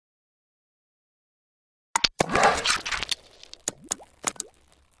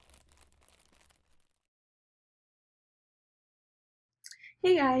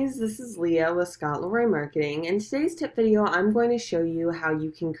Hey guys, this is Leah with Aukskalnis Marketing. In today's tip video, I'm going to show you how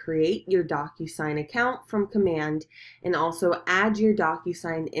you can create your DocuSign account from command and also add your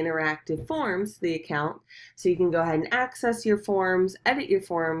DocuSign interactive forms to the account so you can go ahead and access your forms, edit your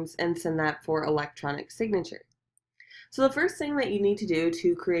forms, and send that for electronic signature. So the first thing that you need to do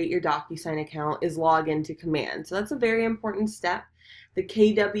to create your DocuSign account is log into command. So that's a very important step. The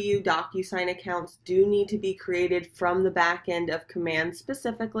KW DocuSign accounts do need to be created from the back end of command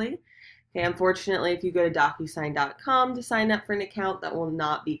specifically. Okay, unfortunately, if you go to DocuSign.com to sign up for an account, that will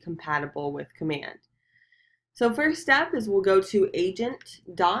not be compatible with command. So first step is we'll go to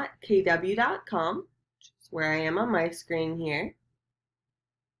agent.kw.com, which is where I am on my screen here.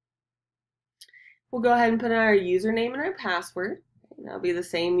 We'll go ahead and put in our username and our password. That'll be the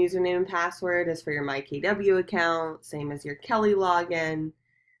same username and password as for your MyKW account, same as your Kelly login,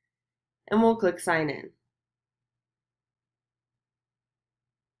 and we'll click sign in.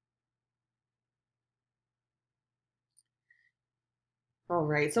 All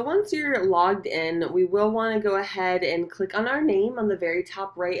right, so once you're logged in, we will want to go ahead and click on our name on the very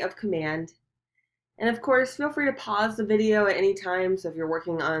top right of command. And of course, feel free to pause the video at any time. So if you're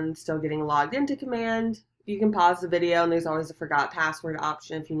working on still getting logged into command, you can pause the video, and there's always a forgot password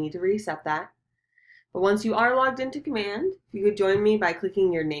option if you need to reset that. But once you are logged into command, you could join me by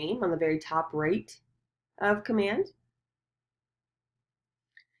clicking your name on the very top right of command,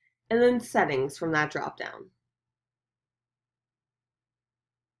 and then settings from that drop down.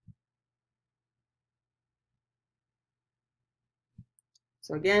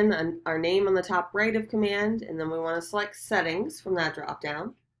 So again, our name on the top right of command, and then we want to select settings from that drop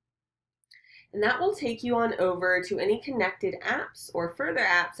down. And that will take you on over to any connected apps or further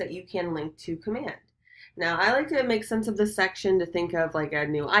apps that you can link to command. Now, I like to make sense of this section to think of like a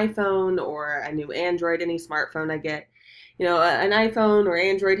new iPhone or a new Android, any smartphone I get. You know, an iPhone or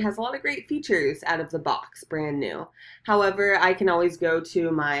Android has a lot of great features out of the box, brand new. However, I can always go to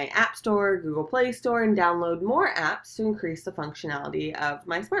my App Store, Google Play Store, and download more apps to increase the functionality of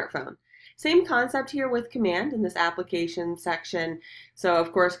my smartphone. Same concept here with command in this application section. So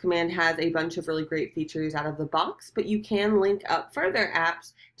of course, command has a bunch of really great features out of the box, but you can link up further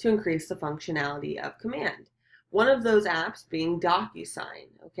apps to increase the functionality of command. One of those apps being DocuSign.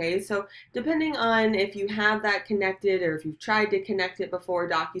 Okay, so depending on if you have that connected or if you've tried to connect it before,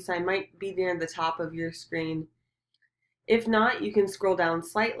 DocuSign might be near the top of your screen. If not, you can scroll down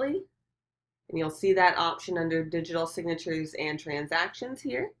slightly and you'll see that option under digital signatures and transactions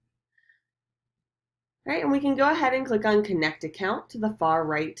here. All right, and we can go ahead and click on Connect Account to the far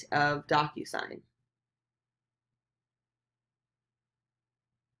right of DocuSign.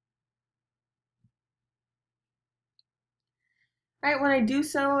 All right, when I do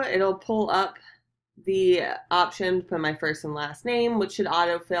so, it'll pull up the option to put my first and last name, which should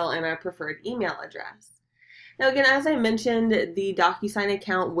autofill in our preferred email address. Now again, as I mentioned, the DocuSign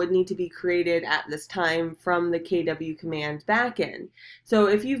account would need to be created at this time from the KW command backend. So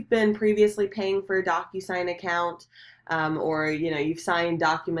if you've been previously paying for a DocuSign account, or you've signed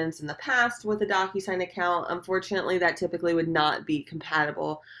documents in the past with a DocuSign account, unfortunately that typically would not be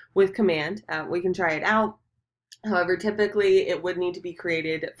compatible with command. We can try it out. However, typically it would need to be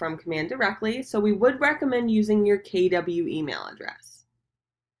created from command directly, so we would recommend using your KW email address.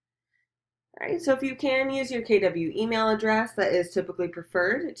 All right, so if you can use your KW email address, that is typically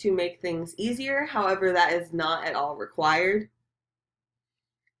preferred to make things easier. However, that is not at all required.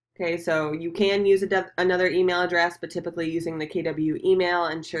 Okay, so you can use another email address, but typically using the KW email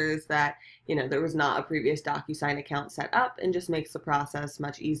ensures that there was not a previous DocuSign account set up and just makes the process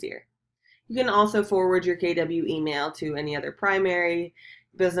much easier. You can also forward your KW email to any other primary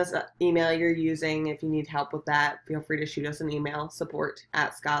business email you're using. If you need help with that, feel free to shoot us an email,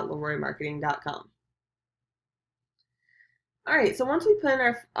 support@ScottLeroyMarketing.com. All right, so once we put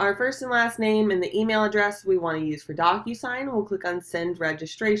in our first and last name and the email address we want to use for DocuSign, we'll click on Send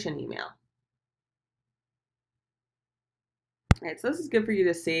Registration Email. All right, so this is good for you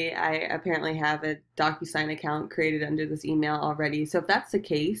to see. I apparently have a DocuSign account created under this email already. So if that's the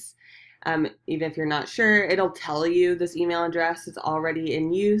case, even if you're not sure, it'll tell you this email address is already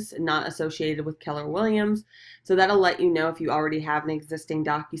in use and not associated with Keller Williams. So that'll let you know if you already have an existing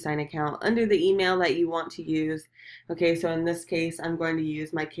DocuSign account under the email that you want to use. Okay, so in this case, I'm going to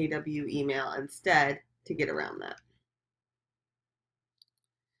use my KW email instead to get around that.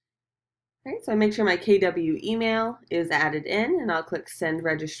 All right, so I make sure my KW email is added in, and I'll click Send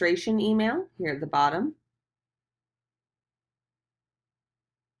Registration Email here at the bottom.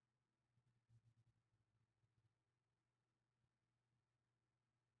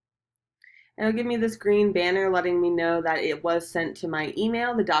 It'll give me this green banner letting me know that it was sent to my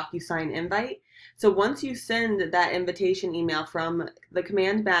email, the DocuSign invite. So once you send that invitation email from the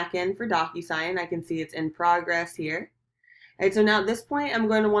command backend for DocuSign, I can see it's in progress here. All right, so now at this point, I'm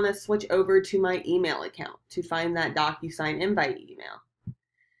going to want to switch over to my email account to find that DocuSign invite email. All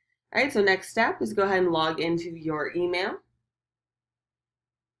right, so next step is go ahead and log into your email.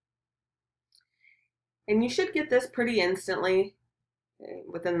 And you should get this pretty instantly,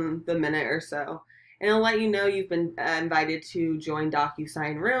 within the minute or so. And it'll let you know you've been invited to join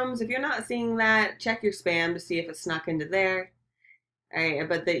DocuSign Rooms. If you're not seeing that, check your spam to see if it snuck into there. All right,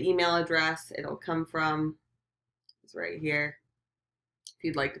 but the email address it'll come from is right here. If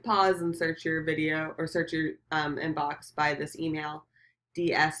you'd like to pause and search your video or search your inbox by this email,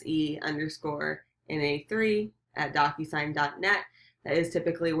 dse_na3@docusign.net. That is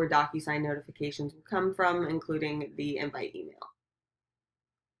typically where DocuSign notifications will come from, including the invite email.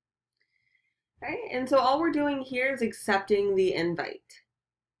 All right, and so all we're doing here is accepting the invite.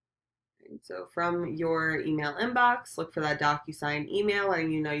 And so from your email inbox, look for that DocuSign email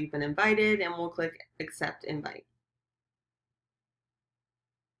letting you know you've been invited, and we'll click Accept Invite.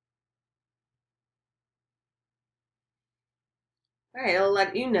 All right, it'll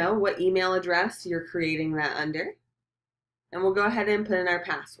let you know what email address you're creating that under. And we'll go ahead and put in our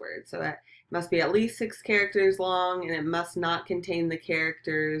password. So it must be at least 6 characters long, and it must not contain the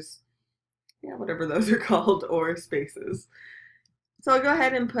characters, whatever those are called, or spaces. So I'll go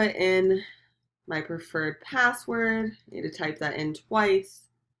ahead and put in my preferred password. I need to type that in twice.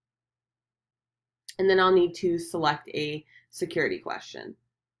 And then I'll need to select a security question.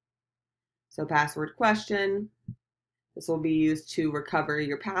 So password question. This will be used to recover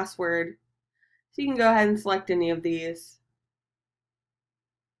your password. So you can go ahead and select any of these.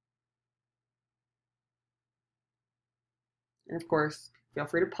 And of course, feel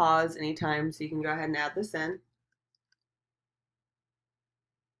free to pause anytime so you can go ahead and add this in.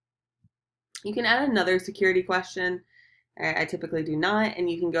 You can add another security question. I typically do not, and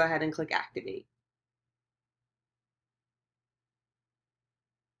you can go ahead and click Activate.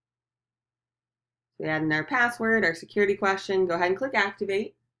 We add in our password, our security question, go ahead and click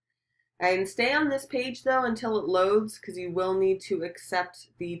Activate. And stay on this page though until it loads, because you will need to accept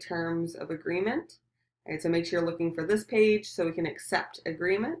the terms of agreement. All right, so make sure you're looking for this page so we can accept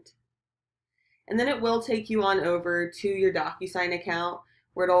agreement. And then it will take you on over to your DocuSign account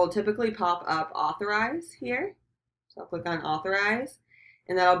where it'll typically pop up Authorize here. So I'll click on Authorize,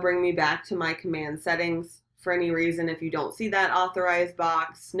 and that'll bring me back to my command settings. For any reason, if you don't see that Authorize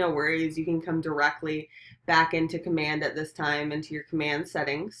box, no worries, you can come directly back into command at this time into your command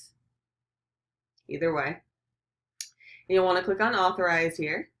settings. Either way. And you'll want to click on Authorize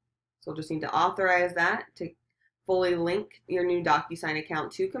here. So we'll just need to authorize that to fully link your new DocuSign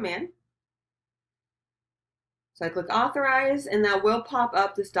account to command. So I click Authorize, and that will pop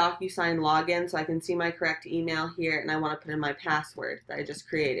up this DocuSign login so I can see my correct email here, and I want to put in my password that I just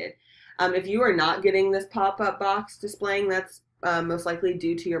created. If you are not getting this pop-up box displaying, that's most likely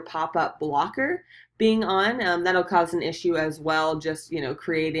due to your pop-up blocker being on. That'll cause an issue as well, just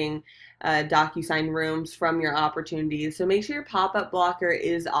creating DocuSign Rooms from your opportunities. So make sure your pop-up blocker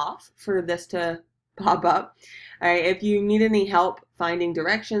is off for this to pop up. All right, if you need any help finding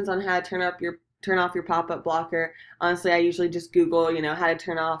directions on how to turn off your pop-up blocker, honestly, I usually just Google, how to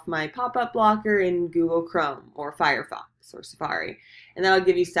turn off my pop-up blocker in Google Chrome or Firefox or Safari, and that'll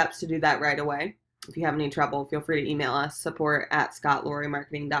give you steps to do that right away. If you have any trouble, feel free to email us,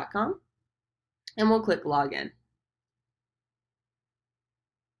 support@scottlauremarketing.com, and we'll click Login.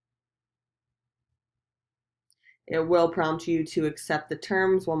 It will prompt you to accept the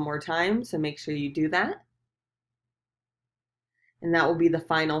terms one more time, so make sure you do that. And that will be the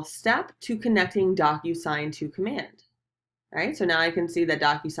final step to connecting DocuSign to command. All right, so now I can see that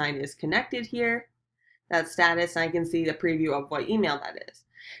DocuSign is connected here, that status, and I can see the preview of what email that is.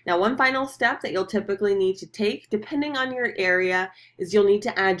 Now, one final step that you'll typically need to take, depending on your area, is you'll need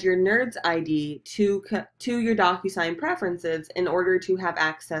to add your NERDS ID to your DocuSign preferences in order to have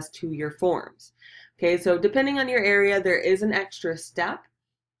access to your forms. Okay, so depending on your area, there is an extra step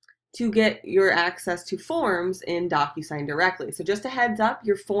to get your access to forms in DocuSign directly. So just a heads up,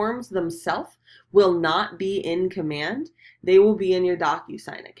 your forms themselves will not be in command. They will be in your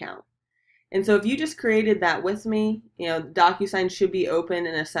DocuSign account. And so if you just created that with me, DocuSign should be open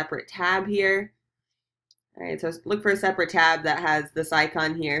in a separate tab here. All right, so look for a separate tab that has this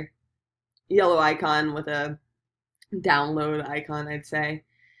icon here, yellow icon with a download icon, I'd say.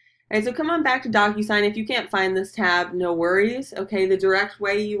 All right, so come on back to DocuSign. If you can't find this tab, no worries. Okay, the direct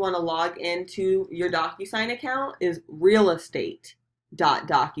way you want to log into your DocuSign account is Real Estate.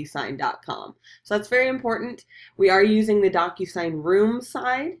 KW.DocuSign.com. So that's very important. We are using the DocuSign Rooms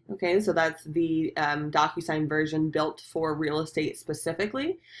side. Okay, so that's the DocuSign version built for real estate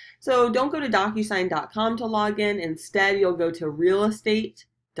specifically. So don't go to DocuSign.com to log in. Instead, you'll go to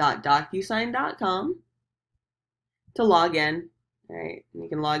realestate.DocuSign.com to log in. All right, and you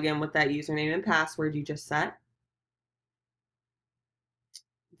can log in with that username and password you just set.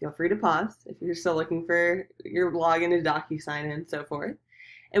 Feel free to pause if you're still looking for your login to DocuSign and so forth.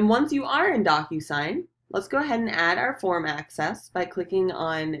 And once you are in DocuSign, let's go ahead and add our form access by clicking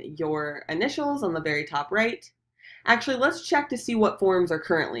on your initials on the very top right. Actually, let's check to see what forms are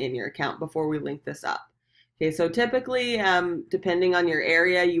currently in your account before we link this up. Okay, so typically, depending on your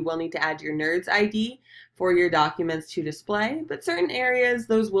area, you will need to add your NERDS ID for your documents to display, but certain areas,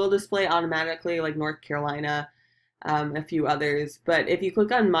 those will display automatically, like North Carolina, a few others. But if you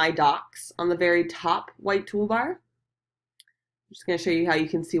click on My Docs on the very top white toolbar, I'm just going to show you how you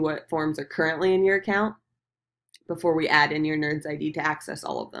can see what forms are currently in your account before we add in your NERDS ID to access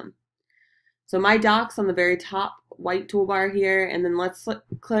all of them. So My Docs on the very top white toolbar here, and then let's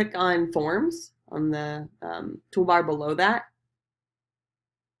click on Forms on the toolbar below that.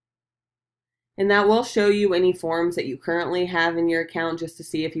 And that will show you any forms that you currently have in your account just to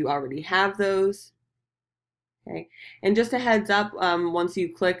see if you already have those. Okay, and just a heads up, once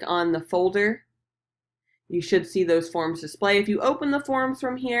you click on the folder, you should see those forms display. If you open the forms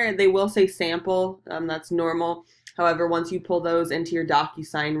from here, they will say sample. That's normal. However, once you pull those into your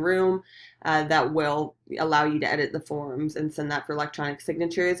DocuSign room, that will allow you to edit the forms and send that for electronic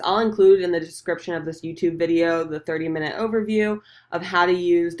signatures. I'll include in the description of this YouTube video the 30-minute overview of how to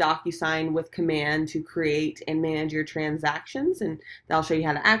use DocuSign with Command to create and manage your transactions, and that'll show you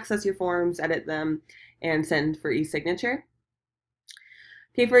how to access your forms, edit them, and send for e-signature.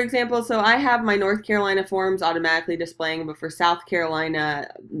 Okay, for example, so I have my North Carolina forms automatically displaying, but for South Carolina,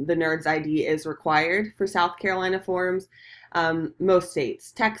 the NERDS ID is required for South Carolina forms. Most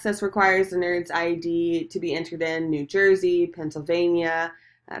states. Texas requires the NERDS ID to be entered in, New Jersey, Pennsylvania.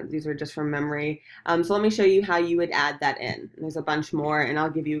 These are just from memory. So let me show you how you would add that in. There's a bunch more, and I'll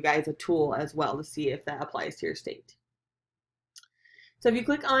give you guys a tool as well to see if that applies to your state. So if you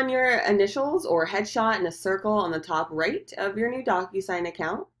click on your initials or headshot in a circle on the top right of your new DocuSign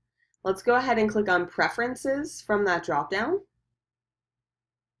account, let's go ahead and click on Preferences from that dropdown.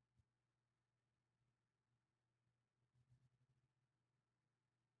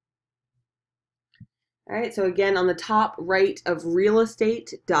 All right, so again, on the top right of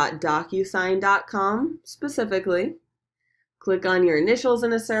realestate.docusign.com specifically, click on your initials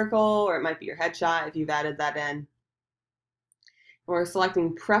in a circle, or it might be your headshot if you've added that in. We're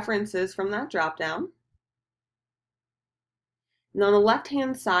selecting Preferences from that dropdown. And on the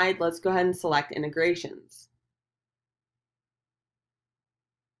left-hand side, let's go ahead and select Integrations.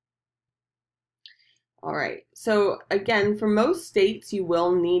 All right, so again, for most states, you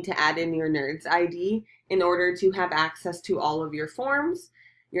will need to add in your NERDS ID in order to have access to all of your forms,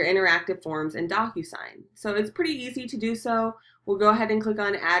 your interactive forms, and DocuSign. So it's pretty easy to do so. We'll go ahead and click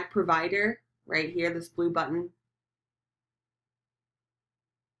on Add Provider right here, this blue button.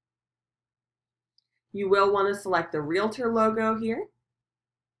 You will want to select the Realtor logo here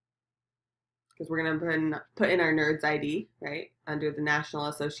because we're going to put in our NERDS ID, right, under the National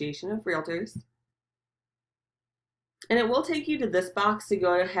Association of Realtors. And it will take you to this box to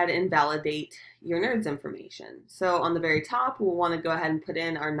go ahead and validate your NERDS information. So on the very top, we'll want to go ahead and put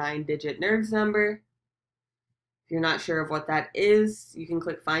in our 9-digit NERDS number. If you're not sure of what that is, you can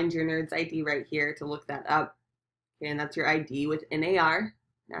click Find Your NERDS ID right here to look that up. Okay, and that's your ID with NAR,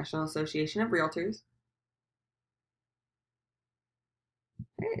 National Association of Realtors.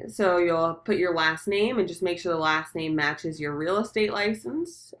 Okay, so you'll put your last name and just make sure the last name matches your real estate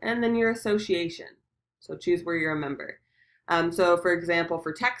license, and then your association. So choose where you're a member. So for example,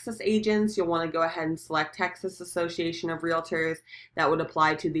 for Texas agents, you'll want to go ahead and select Texas Association of Realtors. That would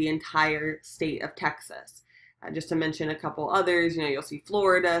apply to the entire state of Texas. Just to mention a couple others, you'll see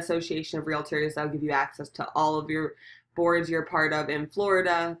Florida Association of Realtors. That'll give you access to all of your boards you're part of in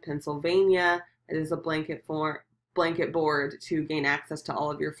Florida. Pennsylvania, it is a blanket board to gain access to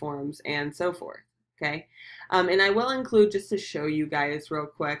all of your forms and so forth. Okay, and I will include, just to show you guys real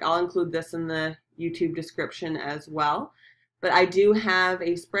quick, I'll include this in the YouTube description as well, but I do have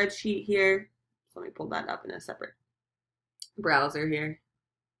a spreadsheet here. So let me pull that up in a separate browser here.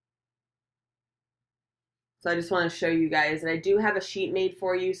 So I just want to show you guys that I do have a sheet made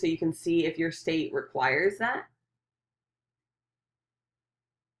for you so you can see if your state requires that.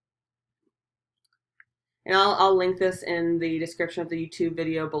 And I'll link this in the description of the YouTube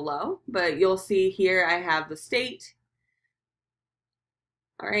video below, but you'll see here I have the state,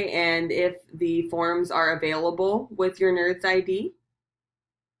 All right, and if the forms are available with your NERDS ID,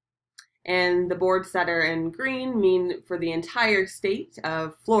 and the boards that are in green mean for the entire state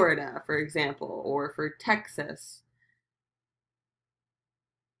of Florida, for example, or for Texas.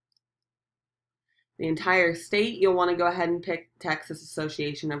 The entire state, you'll want to go ahead and pick Texas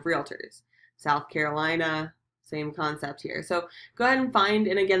Association of Realtors. South Carolina, same concept here. So go ahead and find,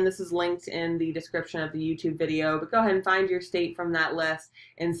 and again, this is linked in the description of the YouTube video, but go ahead and find your state from that list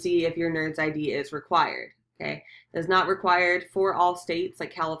and see if your NERDS ID is required. Okay, it is not required for all states. Like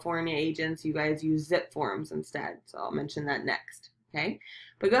California agents, you guys use zip forms instead. So I'll mention that next. Okay,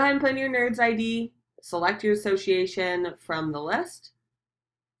 but go ahead and put in your NERDS ID, select your association from the list,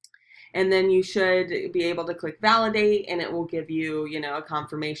 and then you should be able to click validate, and it will give you, a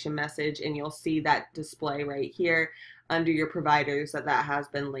confirmation message, and you'll see that display right here under your providers that has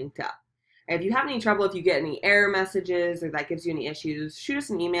been linked up. If you have any trouble, if you get any error messages or that gives you any issues, shoot us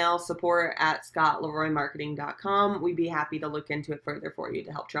an email, support@scottleroymarketing.com. We'd be happy to look into it further for you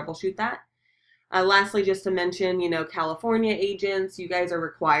to help troubleshoot that. Lastly, just to mention, California agents, you guys are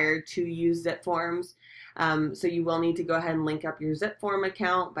required to use zip forms. So you will need to go ahead and link up your zip form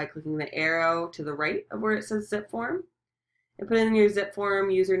account by clicking the arrow to the right of where it says zip form. And put in your zip form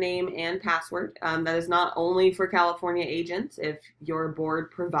username and password. That is not only for California agents. If your board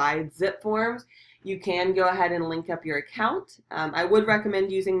provides zip forms, you can go ahead and link up your account. I would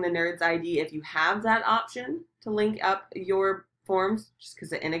recommend using the NERDS ID if you have that option to link up your forms, just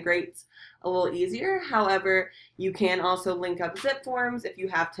because it integrates a little easier. However, you can also link up zip forms if you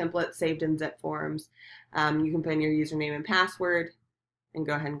have templates saved in zip forms. You can put in your username and password and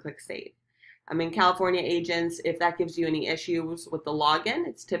go ahead and click save. In California agents, if that gives you any issues with the login,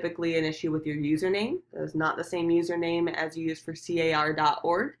 it's typically an issue with your username. It's not the same username as you use for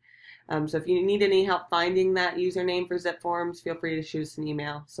car.org. So if you need any help finding that username for zip forms, feel free to shoot us an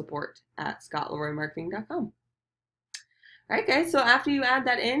email, support@scottleroymarketing.com. All right, guys, so after you add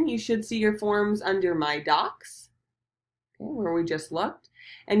that in, you should see your forms under My Docs, okay, where we just looked.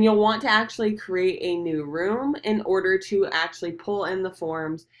 And you'll want to actually create a new room in order to actually pull in the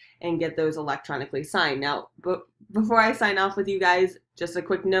forms and get those electronically signed. Now, before I sign off with you guys, just a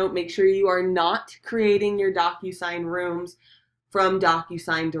quick note, make sure you are not creating your DocuSign rooms from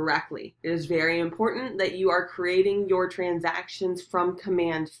DocuSign directly. It is very important that you are creating your transactions from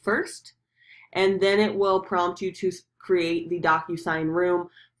command first, and then it will prompt you to create the DocuSign room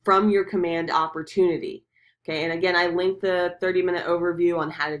from your command opportunity. Okay, and again, I linked the 30-minute overview on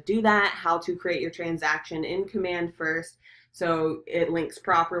how to do that, how to create your transaction in command first, so it links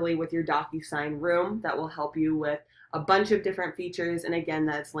properly with your DocuSign room. That will help you with a bunch of different features, and again,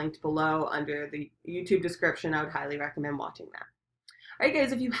 that's linked below under the YouTube description. I would highly recommend watching that. All right,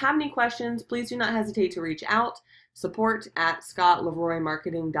 guys, if you have any questions, please do not hesitate to reach out.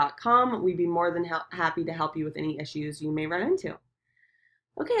 Support@scottleroymarketing.com. We'd be more than happy to help you with any issues you may run into.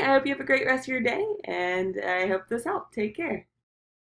 Okay, I hope you have a great rest of your day, and I hope this helped. Take care.